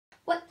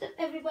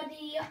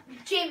everybody,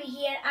 Jamie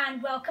here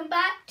and welcome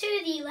back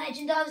to The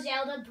Legend of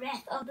Zelda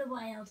Breath of the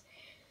Wild.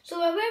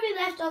 So where we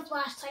left off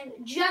last time,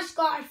 we just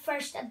got our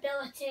first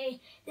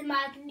ability, the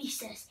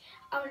Magnesis,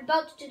 and we're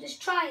about to do this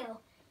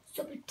trial.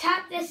 So we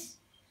tap this,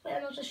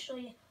 wait, I'll just show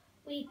you.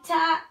 We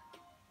tap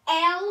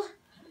L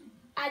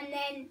and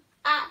then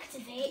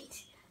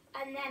activate,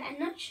 and then I'm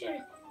not sure,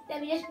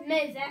 then we just move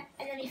it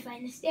and then we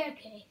find the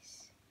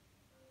staircase.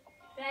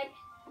 Right?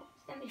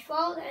 Then we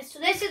follow this. So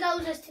this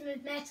allows us to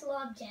move metal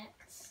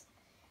objects.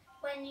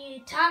 When you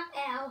tap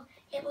L,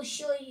 it will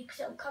show you, because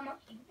it will come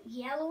up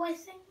yellow, I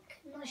think.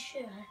 I'm not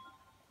sure.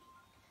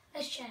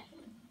 Let's check.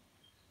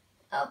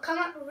 It'll come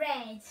up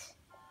red.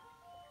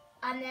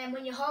 And then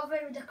when you hover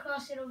the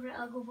cursor over it,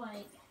 it'll go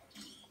white.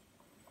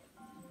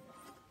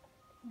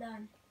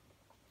 Done.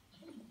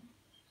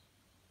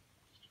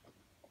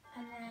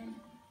 And then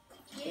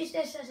use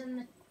this as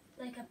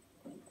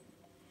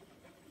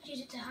use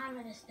it to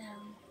hammer this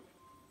down.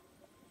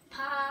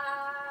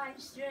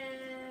 Punch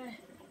through.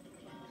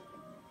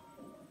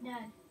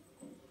 Done.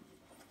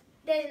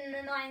 There's an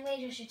annoying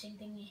laser shooting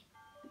thingy.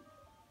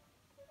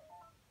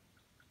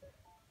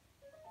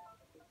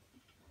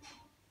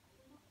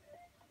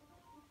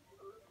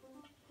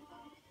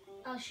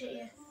 I'll shoot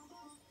you.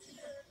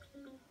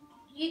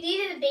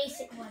 These are the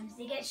basic ones.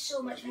 They get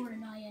so much more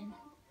annoying.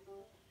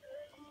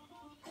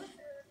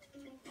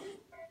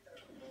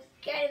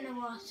 Get in the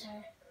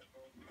water.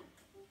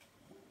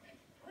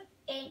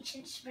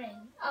 Ancient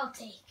spring. I'll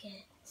take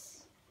it.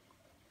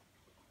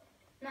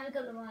 Now we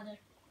got the water.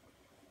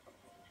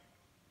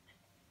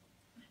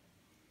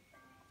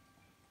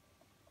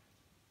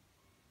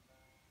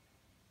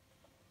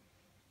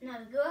 Now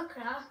we go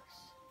across.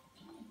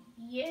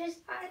 Use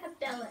our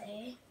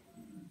ability.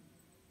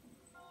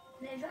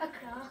 Move it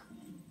across.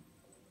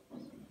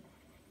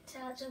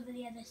 Till it's over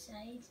the other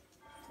side.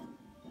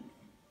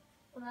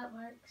 Well, that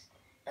works.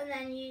 And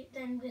then you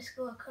just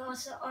go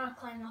across it or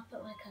climb up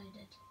it like I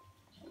did.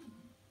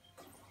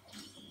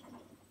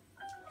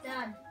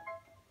 Done.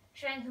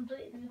 Shrine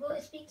completed. We go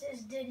to speak to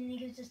this dude and he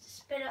gives us the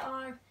spirit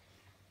orb.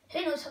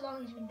 Who knows how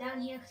long he's been down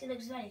here because he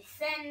looks very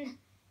thin.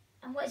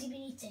 And what has he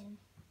been eating?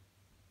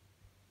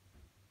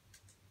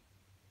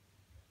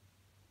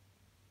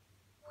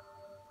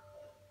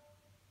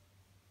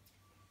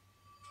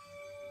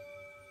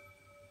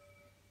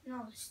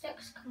 No, the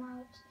sticks come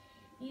out.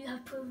 You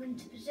have proven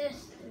to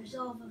possess the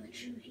resolve of a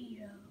true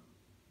hero.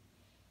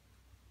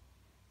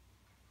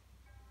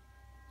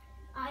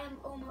 I am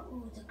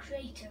Oma'u, the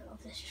creator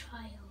of this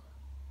trial.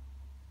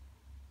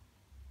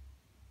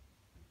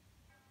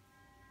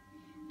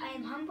 I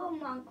am humble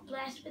monk,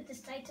 blessed with the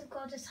sight of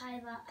Goddess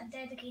Hyla and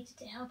dedicated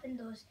to helping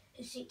those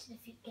who seek to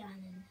defeat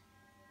Ganon.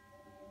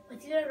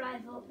 With your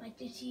arrival, my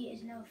duty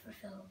is now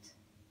fulfilled.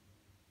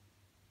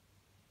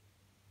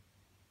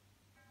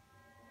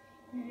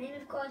 In the name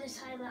of Goddess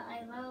Hyla,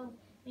 I allow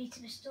me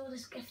to bestow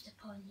this gift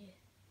upon you.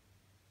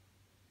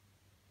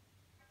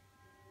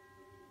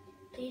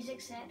 Please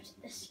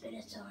accept the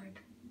spirit orb.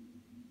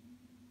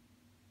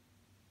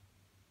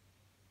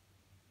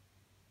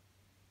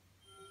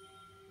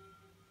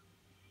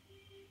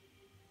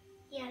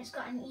 Yeah, it's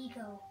got an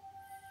eagle.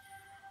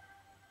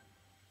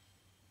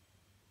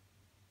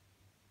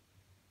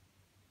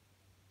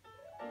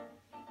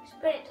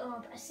 Spirit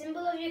orb, a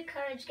symbol of your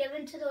courage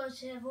given to those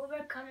who have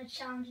overcome the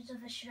challenges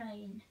of a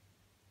shrine.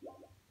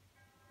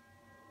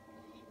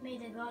 May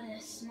the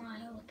goddess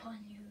smile upon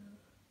you.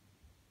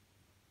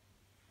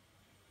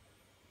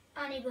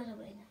 And he goes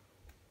away now.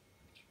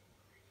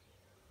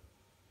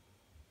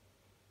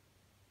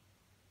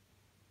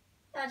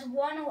 That's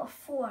 1 out of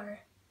 4.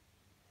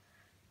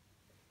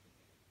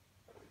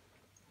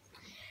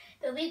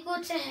 But we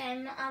go to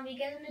him and we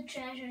give him the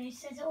treasure and he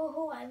says, oh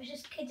ho, I was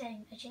just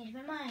kidding, I changed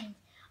my mind.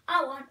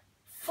 I want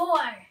 4.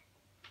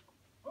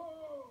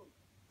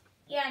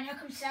 Yeah, and here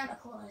comes Santa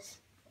Claus.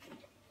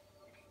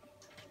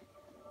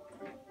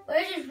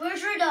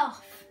 Where's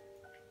Rudolph?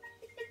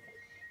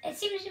 It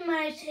seems you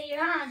managed to hit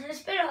your hands in a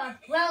spirit orb.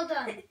 Well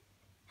done.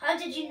 How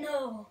did you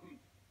know?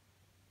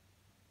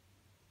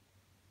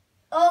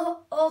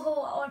 Oh,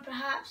 or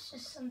perhaps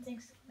just something.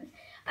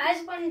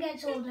 As one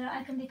gets older,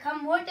 I can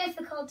become more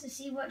difficult to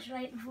see what's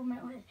right before my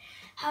eyes.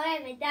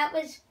 However, that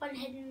was one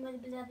hidden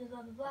with blah blah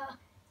blah blah blah.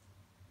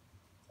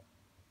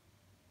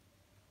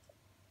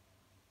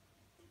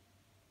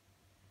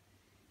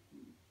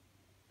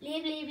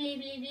 Bleep, bleep, bleep,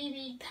 bleep, bleep,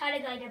 bleep.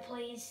 Paraglider,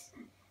 please.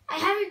 I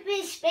haven't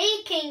been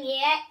speaking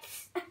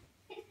yet.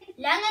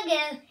 Long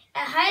ago, a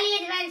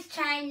highly advanced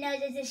tribe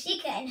known as the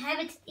Sheikah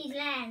inhabited these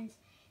lands.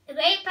 The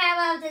great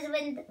power of this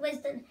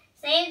wisdom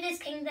saved this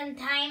kingdom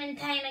time and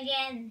time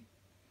again.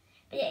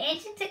 But the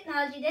ancient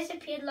technology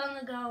disappeared long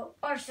ago,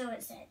 or so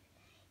it said.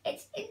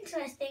 It's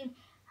interesting,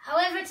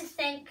 however, to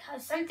think how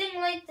something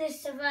like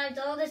this survived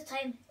all this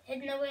time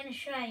hidden away in a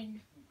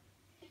shrine.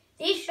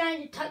 These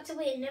shrines are tucked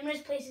away in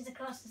numerous places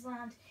across this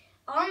land.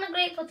 All I'm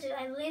grateful to,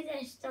 I believe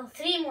there's still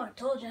 3 more,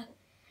 told you.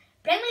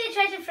 Bring me the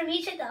treasure from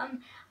each of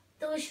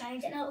those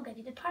shrines and I will give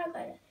you the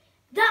paraglider.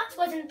 That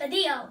wasn't the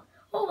deal.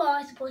 Oh well,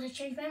 I suppose I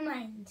changed my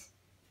mind.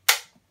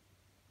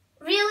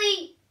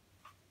 Really?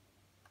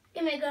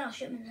 Give me a gun, I'll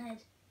shoot him in the head.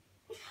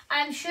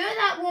 I'm sure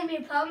that won't be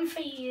a problem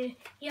for you,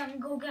 young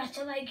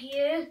go-getter like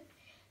you.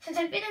 Since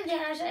I've been in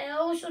generous, I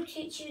also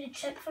teach you the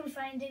trick from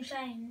finding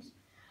signs.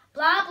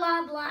 Blah,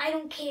 blah, blah, I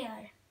don't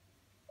care.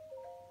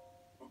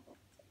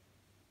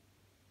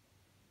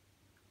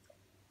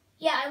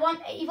 Yeah,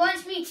 he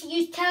wants me to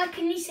use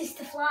telekinesis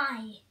to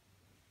fly.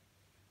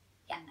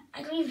 Yeah,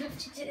 I don't even have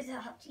to do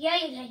that. Yeah,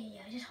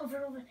 just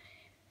hover over.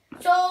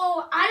 So,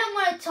 I don't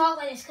want to talk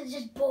like this because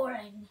it's just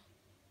boring.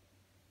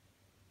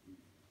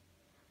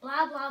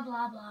 Blah, blah,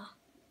 blah, blah.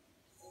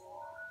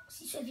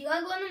 See, so if you want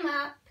to go on the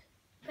map,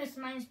 press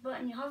the minus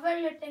button, you hover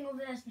your thing over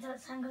this until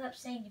its hand goes up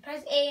saying, you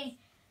press A,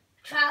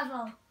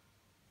 travel.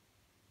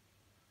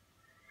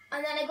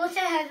 And then I go to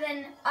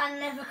heaven and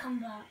never come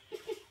back.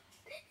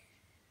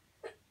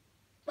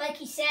 Like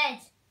he said,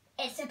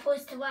 it's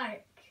supposed to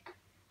work.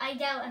 I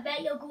doubt. I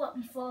bet you'll go up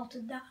and fall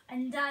to die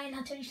and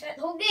have to restart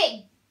the whole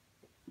game.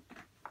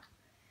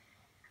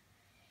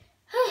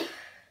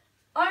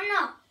 Or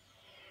not.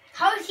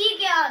 How does he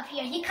get up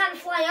here? He can't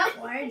fly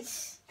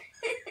upwards.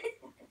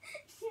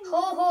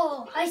 Ho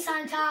ho! Hi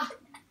Santa.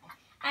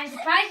 I'm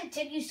surprised it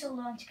took you so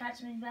long to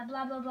catch me. Blah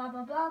blah blah blah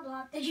blah blah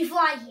blah. Did you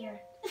fly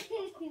here?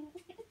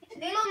 The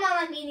little man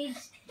like me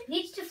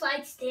needs to fly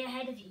to stay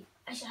ahead of you.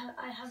 I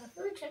have a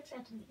food trick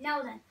set to me.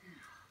 Now then.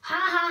 Ha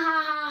ha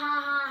ha ha ha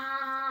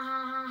ha ha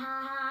ha ha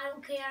ha. I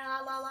don't care. La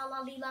la la la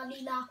la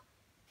la.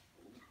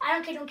 I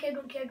don't care. Don't care.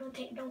 Don't care. Don't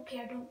care. Don't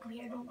care. Don't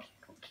care. Don't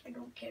care.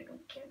 Don't care.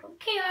 Don't care. Don't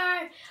care.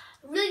 I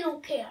really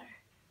don't care.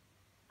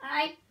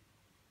 Alright.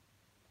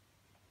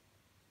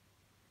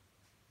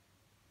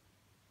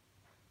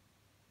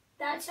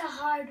 That's a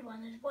hard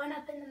one. There's one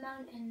up in the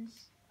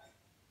mountains.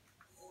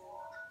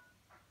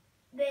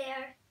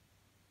 There.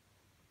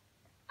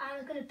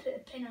 I'm going to put a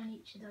pin on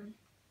each of them.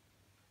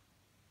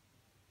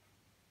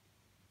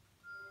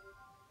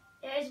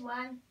 There's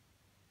one.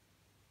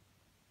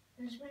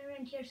 There's one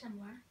around here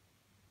somewhere.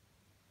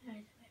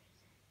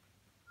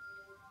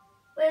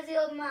 Where's the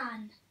old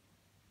man?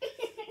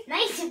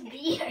 Nice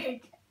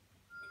beard.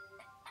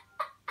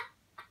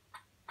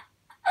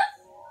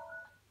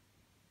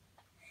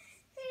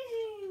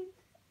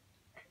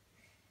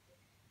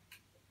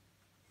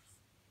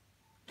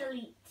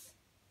 Delete.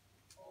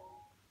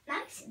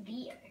 Nice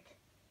beard.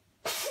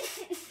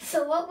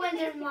 So what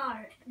ones are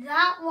marked?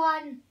 That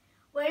one.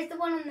 Where's the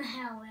one on the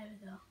hill? There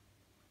we go.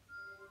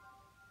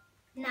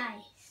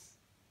 Nice.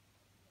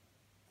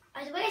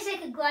 I wish I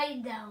could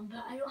glide down,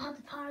 but I don't have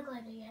the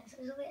paraglider yet, so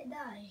there's a way to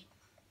die.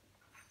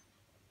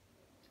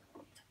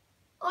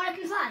 Or I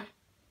can fly.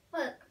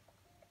 Look.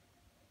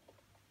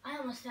 I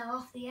almost fell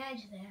off the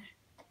edge there.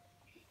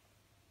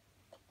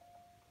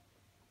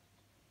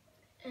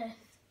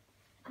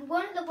 I'm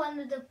going to the one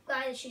with the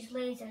guy that shoots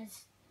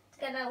lasers to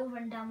get that over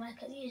and done with,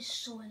 because he is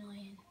so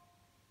annoying.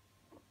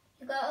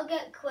 You gotta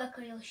get quick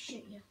or he'll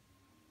shoot you.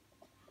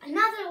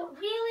 Another one,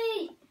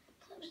 really?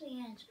 That was the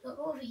end. We'll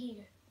go over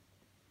here.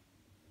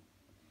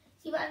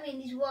 See what I mean?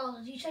 These walls.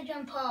 If you try to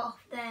jump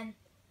off, then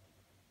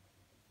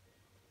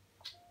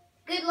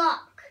good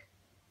luck.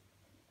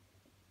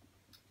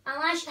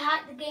 Unless you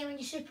hack the game and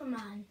you're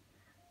Superman.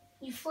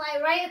 You fly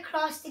right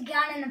across the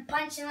Ganon and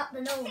punch him up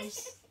the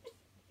nose.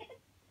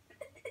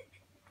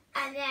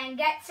 And then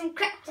get some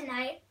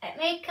kryptonite, it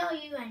may kill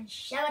you, and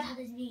shove it up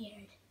his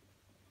beard.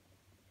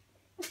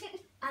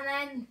 And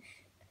then,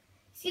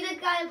 see the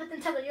guy up at the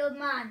top of the old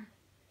man?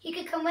 He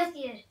could come with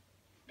you.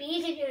 Be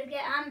easy if you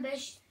get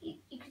ambushed.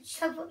 You could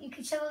shovel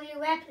your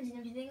weapons and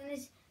everything in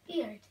his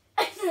beard.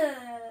 Shut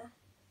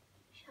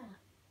up.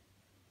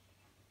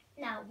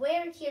 Now,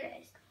 where here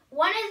it is.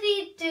 One of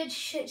these dudes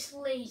shoots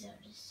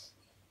lasers.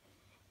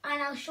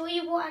 And I'll show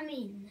you what I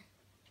mean.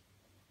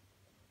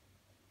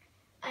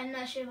 I'm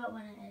not sure what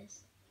one it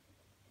is.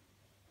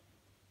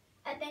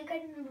 I think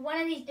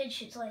one of these did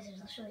shoot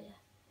lasers, I'll show you.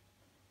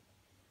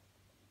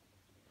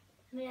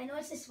 I mean, I know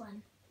it's this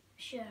one.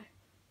 Sure.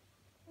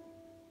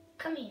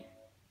 Come here.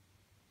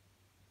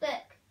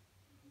 Look.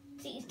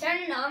 See, he's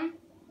turning on.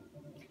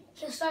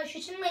 He'll start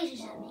shooting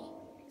lasers at me.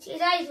 See,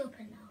 his eyes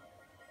open now.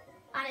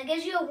 And it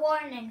gives you a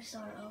warning,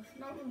 sort of.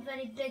 Not a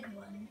very big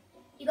one.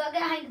 You gotta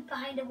get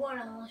behind a wall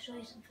and I'll show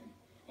you something.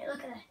 Hey,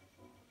 look at that.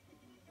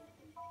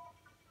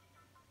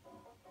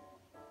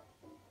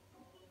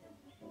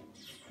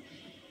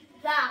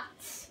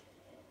 That.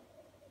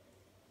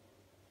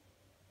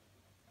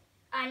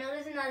 I know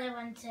there's another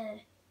one too.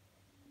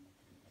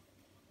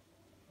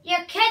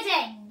 You're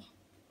kidding!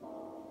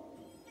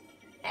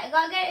 I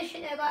gotta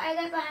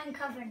get behind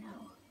cover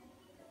now.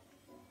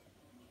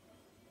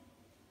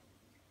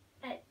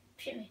 Right,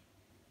 shoot me.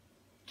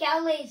 Get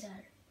a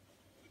laser.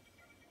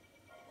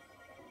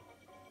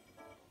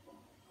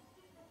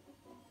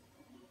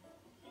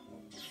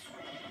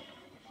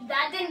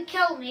 That didn't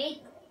kill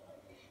me.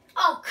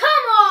 Oh,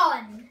 come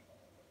on!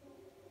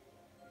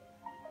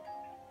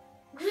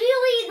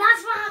 Really?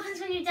 That's what happens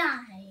when you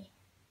die.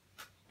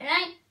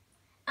 Alright?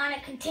 And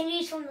it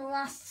continues from the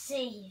last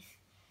save.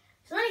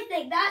 So let me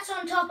think, that's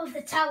on top of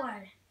the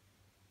tower.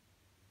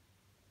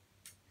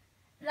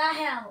 That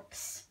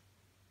helps.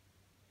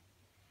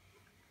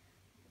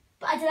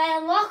 did I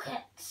unlock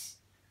it?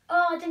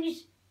 Oh, I didn't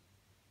use...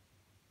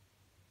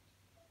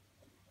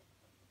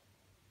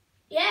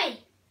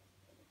 Yay!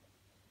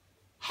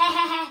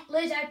 Hehehe,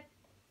 loser.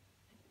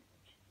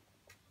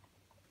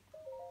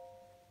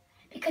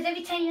 Because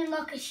every time you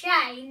unlock a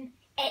shrine,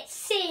 it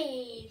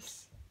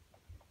saves.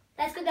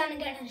 Let's go down and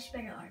get another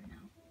spirit orb now.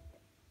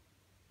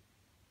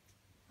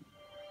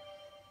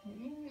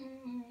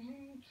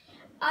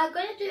 I'm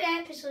going to do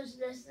episodes of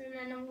this and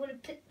then I'm going to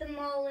put them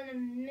all in a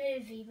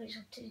movie, which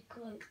will take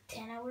like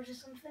 10 hours or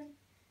something.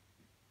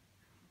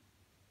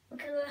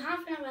 Because with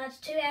half an hour, that's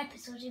 2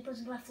 episodes,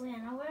 equals roughly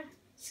an hour.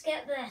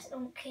 Skip this,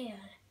 don't care.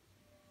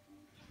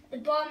 The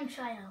bomb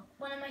trial,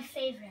 one of my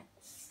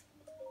favourites.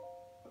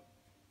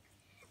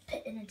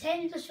 Put the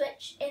Nintendo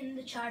Switch in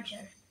the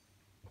charger.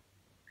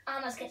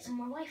 And let's get some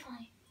more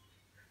Wi-Fi.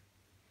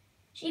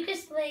 She could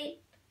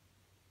sleep.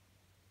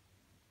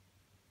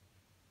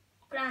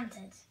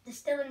 Granted,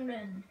 distilling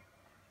room.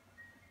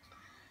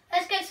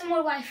 Let's get some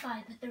more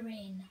Wi-Fi with the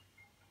rain.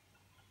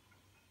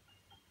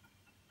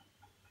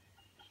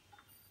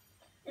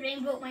 The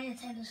rain broke my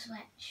Nintendo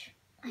Switch.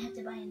 I have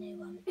to buy a new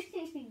one.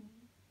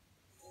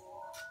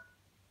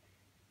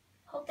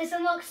 Hope this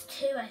unlocks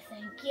 2, I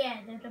think.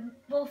 Yeah, they're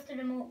both the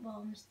remote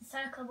bombs. The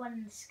circle one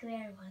and the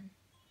square one.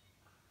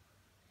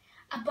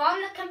 A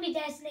bomb that can be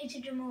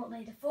detonated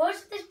remotely. The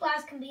force of this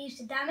blast can be used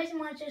to damage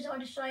monsters or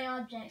destroy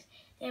objects.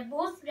 They're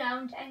both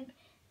round and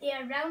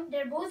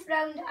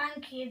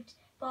cubed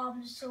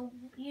bombs, so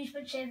use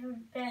whichever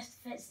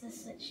best fits the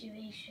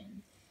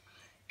situation.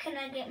 Can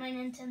I get my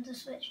Nintendo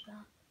Switch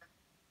back?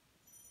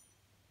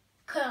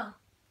 Cool.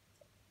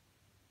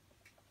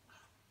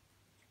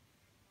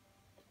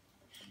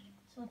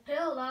 So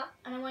pull that,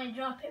 and I want to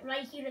drop it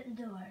right here at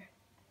the door.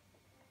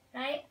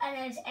 Right? And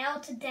then it's L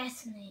to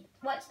detonate.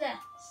 What's this?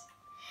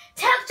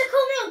 Tactical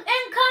nuke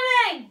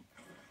incoming!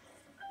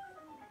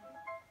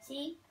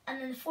 See? And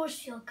then the force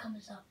field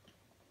comes up.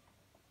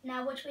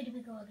 Now, which way do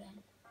we go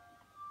again?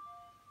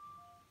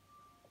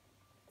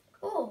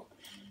 Oh.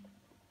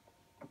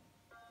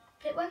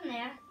 Put one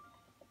there.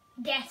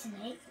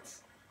 Detonate.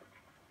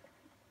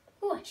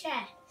 Oh, a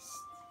chest.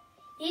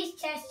 These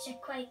chests are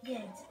quite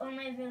good.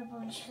 Only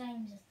available in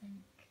shrines, I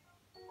think.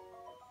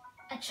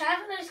 A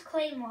Traveller's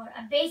Claymore,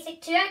 a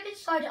basic 2-handed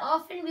sword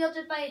often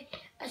wielded by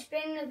a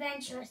spring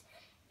adventurous.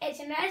 Its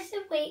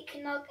immersive weight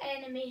can knock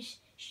enemies'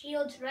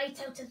 shields right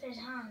out of his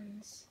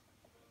hands.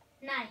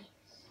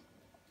 Nice.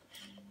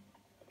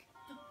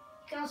 You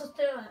can also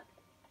throw it.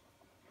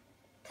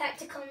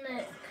 Tactical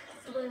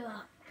nuke blew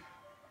up.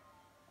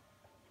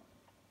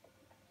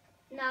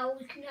 Now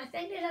we can. I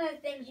think there's other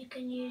things you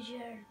can use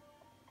your.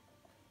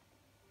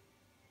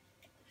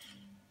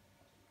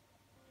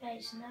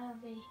 Right, so now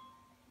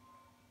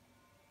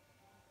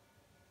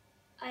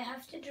I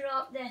have to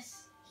drop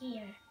this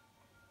here.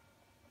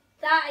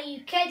 Are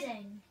you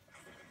kidding?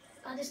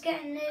 I'll just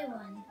get a new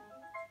one.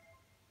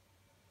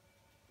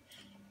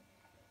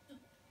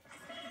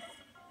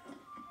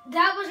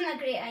 That wasn't a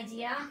great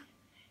idea.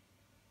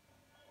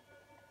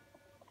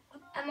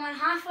 I'm on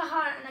half a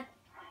heart and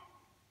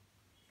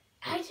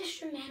I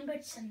just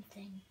remembered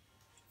something.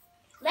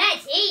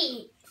 Let's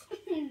eat!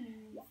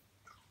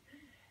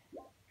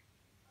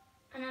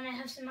 And then I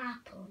have some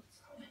apples.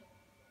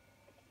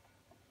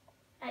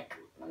 Like,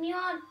 let me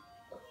on.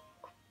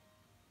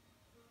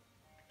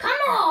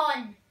 Come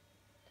on!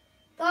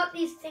 Thought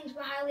these things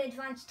were highly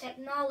advanced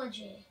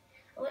technology.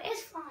 Oh, it is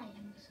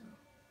flying, so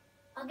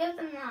I'll give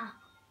them that.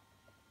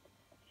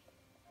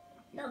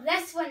 No,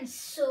 this one's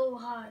so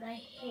hard. I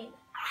hate it.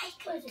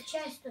 There's a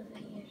chest over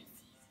here.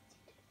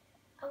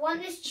 I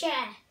want this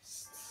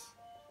chest.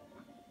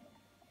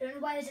 I don't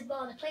know why there's a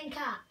ball. They're playing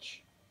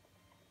catch.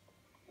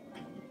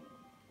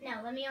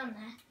 Now, let me on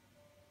there.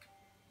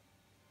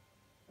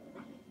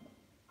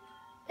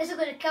 This is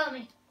going to kill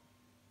me.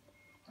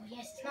 Oh,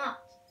 yes, it's not.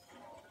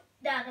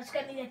 Dad, let's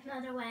get me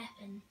another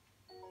weapon.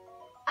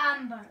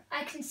 Amber.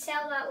 I can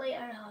sell that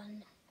later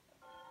on.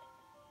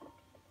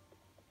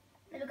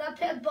 Then we've got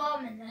to put a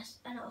bomb in this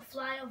and it'll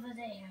fly over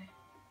there.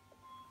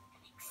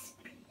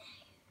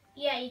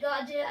 Yeah, you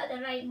got to do it at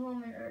the right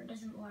moment or it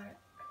doesn't work.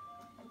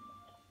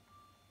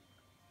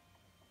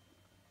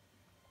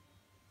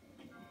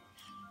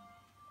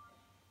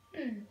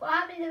 What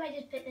happens if I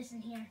just put this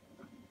in here?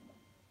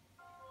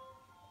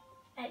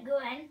 Right, go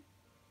in.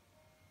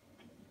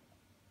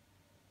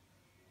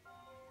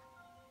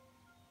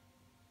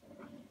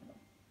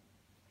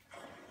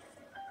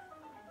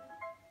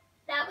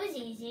 That was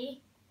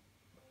easy.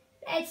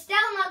 It's still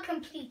not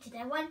completed.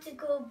 I want to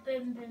go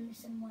boom boom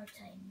some more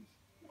times.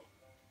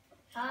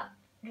 Up,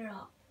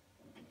 drop.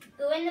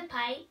 Go in the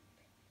pipe,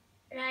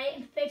 right,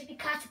 and prepare to be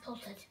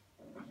catapulted.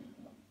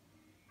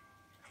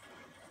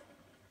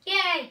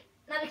 Yay!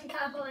 Now we can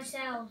catapult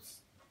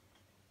ourselves.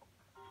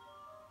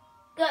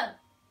 Go.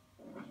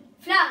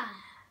 Fly!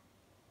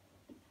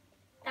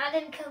 That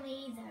didn't kill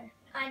me either.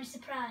 I'm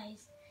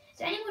surprised. Is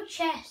there any more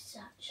chests,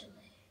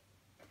 actually?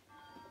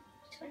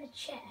 Just want to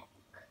check.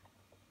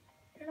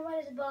 I don't know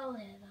why there's a ball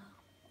there, though.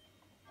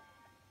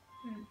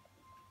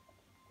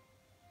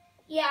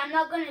 Yeah, I'm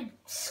not going to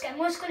skip. I'm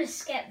just going to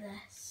skip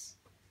this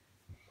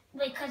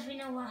because we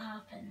know what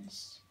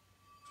happens.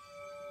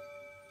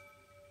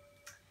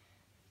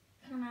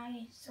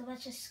 Alright, so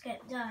let's just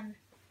skip. Done.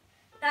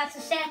 That's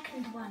the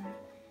second one.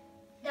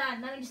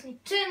 Done. Now we just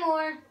need 2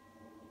 more.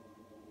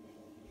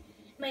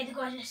 May the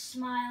goddess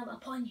smile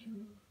upon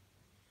you.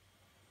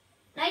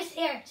 Nice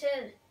hair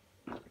too.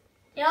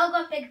 They all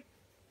got big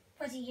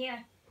fuzzy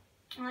hair.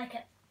 I like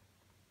it.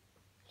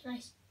 It's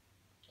nice.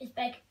 It's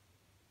big.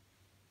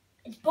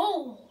 It's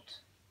bold.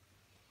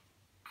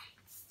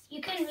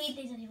 You can read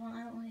these if you want.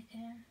 I don't really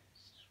care.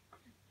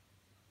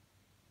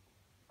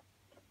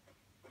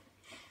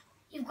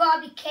 You've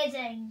got to be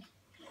kidding.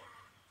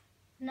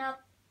 No.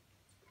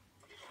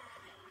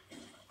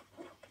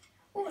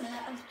 Oh,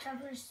 that was a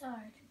traveler's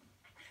sword.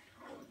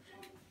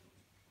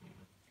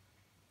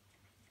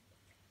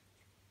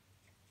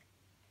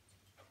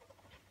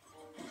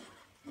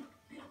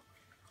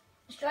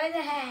 Destroy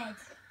the head.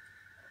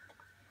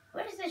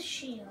 Where is this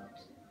shield?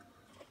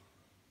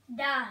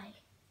 Die.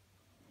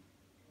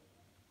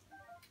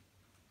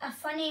 A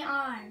funny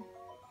arm.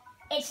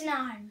 It's an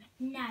arm.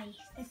 Nice.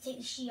 Let's take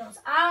the shields.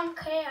 I don't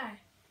care.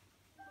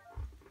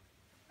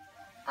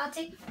 I'll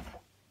take...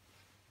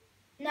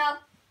 No.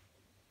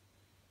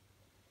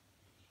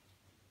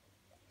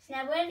 So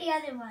now where are the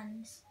other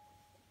ones?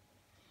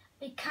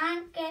 We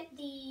can't get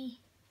the...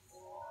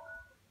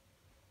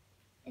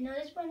 I know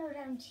there's one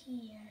around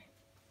here.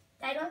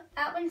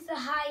 That one's the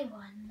high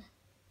one.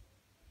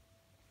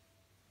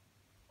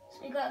 So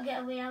we gotta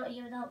get a way out of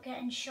here without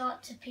getting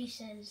shot to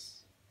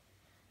pieces.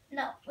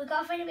 No, we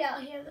gotta find a way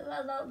out of here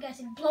without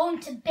getting blown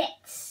to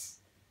bits.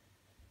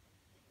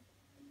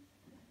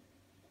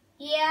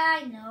 Yeah,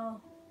 I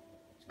know.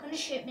 It's gonna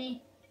shoot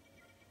me.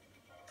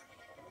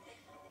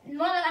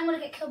 More like I'm gonna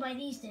get killed by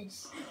these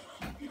dudes.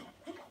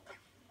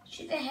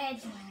 Shoot their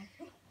heads now.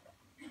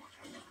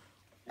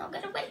 Not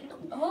gonna wait.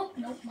 No,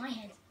 no, my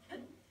head.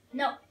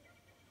 No.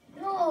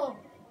 No.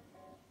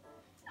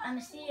 I'm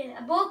a spear.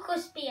 A bow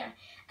spear.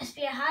 A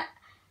spear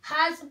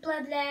has a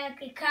blood leg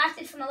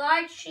crafted from a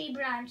large tree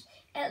branch.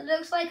 It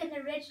looks like an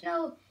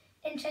original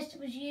interest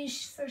was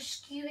used for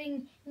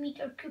skewing meat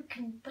or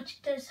cooking, but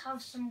it does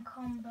have some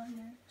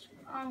components.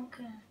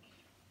 Okay.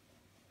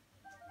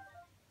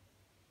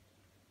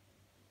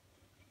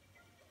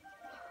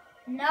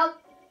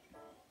 Nope.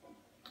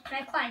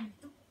 Can I climb?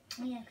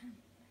 Yeah, I can.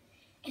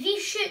 If he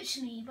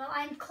shoots me while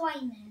I'm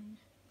climbing,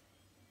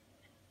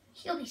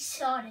 he'll be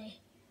sorry.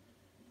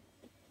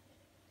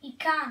 He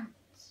can't.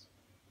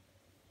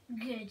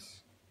 Good.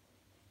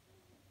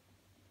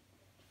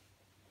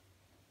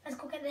 Let's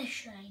go get this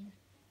shrine.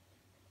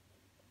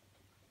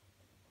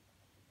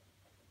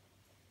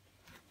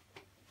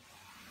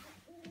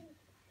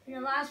 And the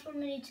last one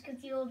we need to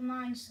give the old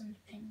man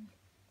something.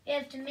 We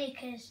have to make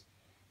his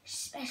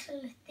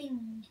special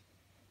thing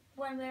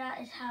when we're at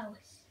his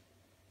house.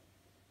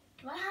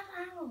 Do I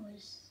have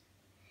arrows?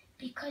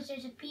 Because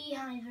there's a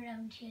beehive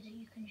around here that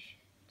you can shoot.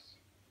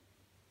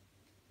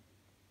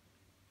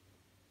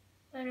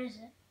 Where is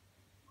it?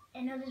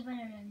 I know there's one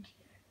around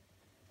here.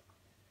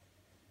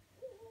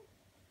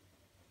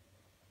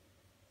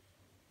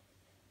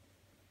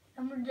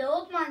 And the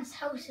old man's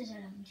house is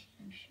around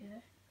here, I'm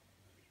sure.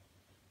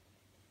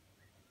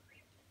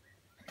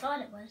 I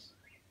thought it was.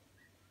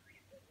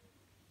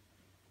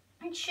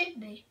 It should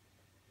be.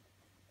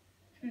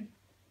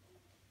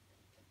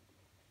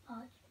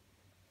 Odd.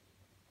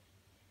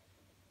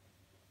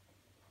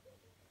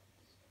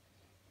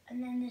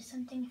 And then there's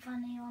something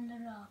funny on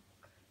the rock.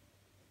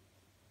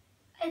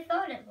 I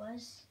thought it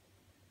was.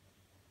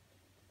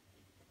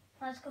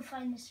 Let's go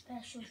find the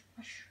special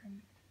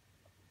mushroom.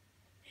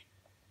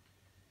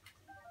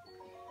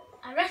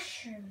 A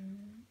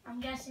mushroom.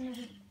 I'm guessing it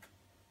would...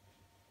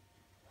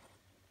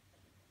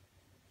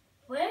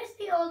 Where's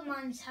the old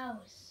man's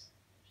house?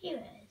 Here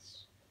it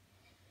is.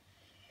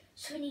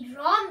 So we need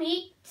raw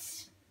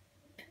meat,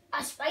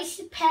 a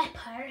spicy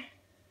pepper,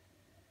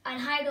 and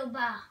hydro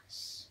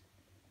bass.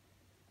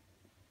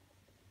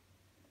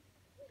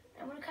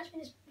 I want to catch me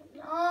this...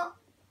 No!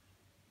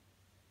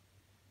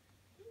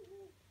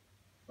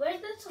 Where's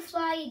the little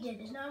fly dude?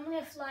 There's normally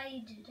a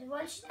fly dude. I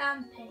watched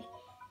Ampy,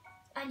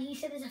 and he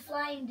said there's a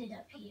flying dude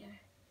up here.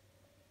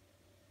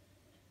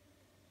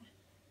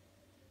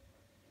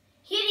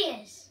 Here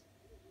he is.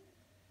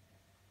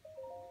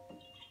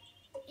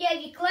 Yeah,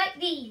 if you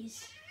collect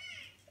these.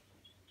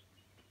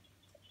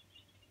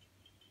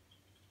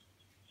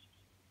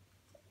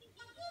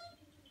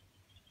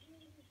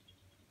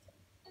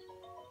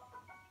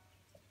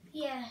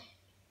 Yeah.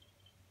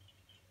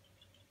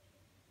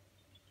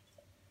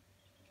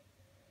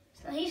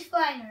 So he's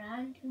flying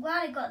around. I'm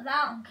glad I got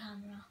that on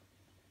camera.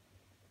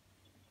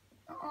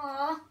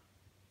 Aww.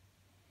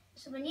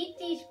 So we need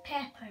these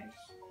peppers.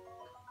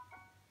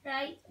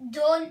 Right?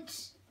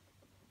 Don't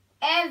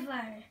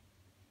ever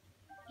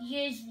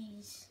use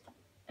these.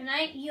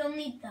 Alright? You'll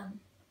need them.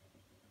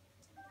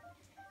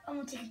 I'm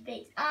gonna take his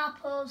baked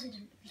apples. He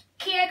doesn't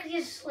care because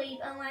he's asleep.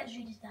 And let's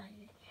read his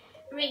diary.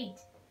 Read.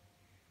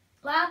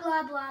 Blah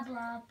blah blah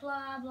blah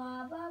blah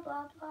blah blah blah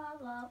blah blah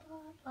blah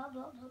blah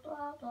blah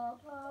blah blah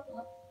blah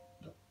blah.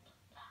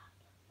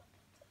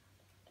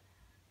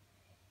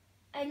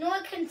 I know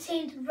it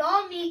contained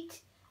raw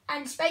meat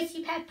and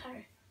spicy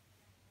pepper.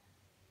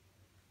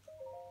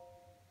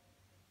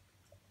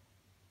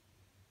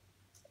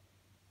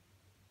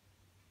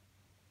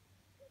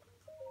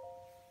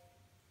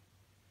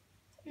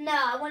 No,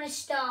 I want to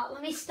stop.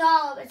 Let me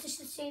stop. It's just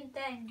the same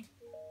thing.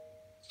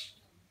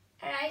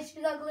 Alright, so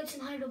we gotta go get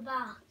some hydro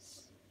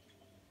baths.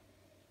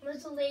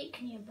 There's a lake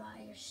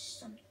nearby or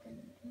something.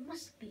 It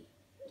must be.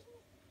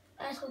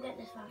 Let's go get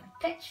this from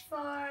a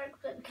pitchfork,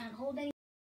 but we can't hold any.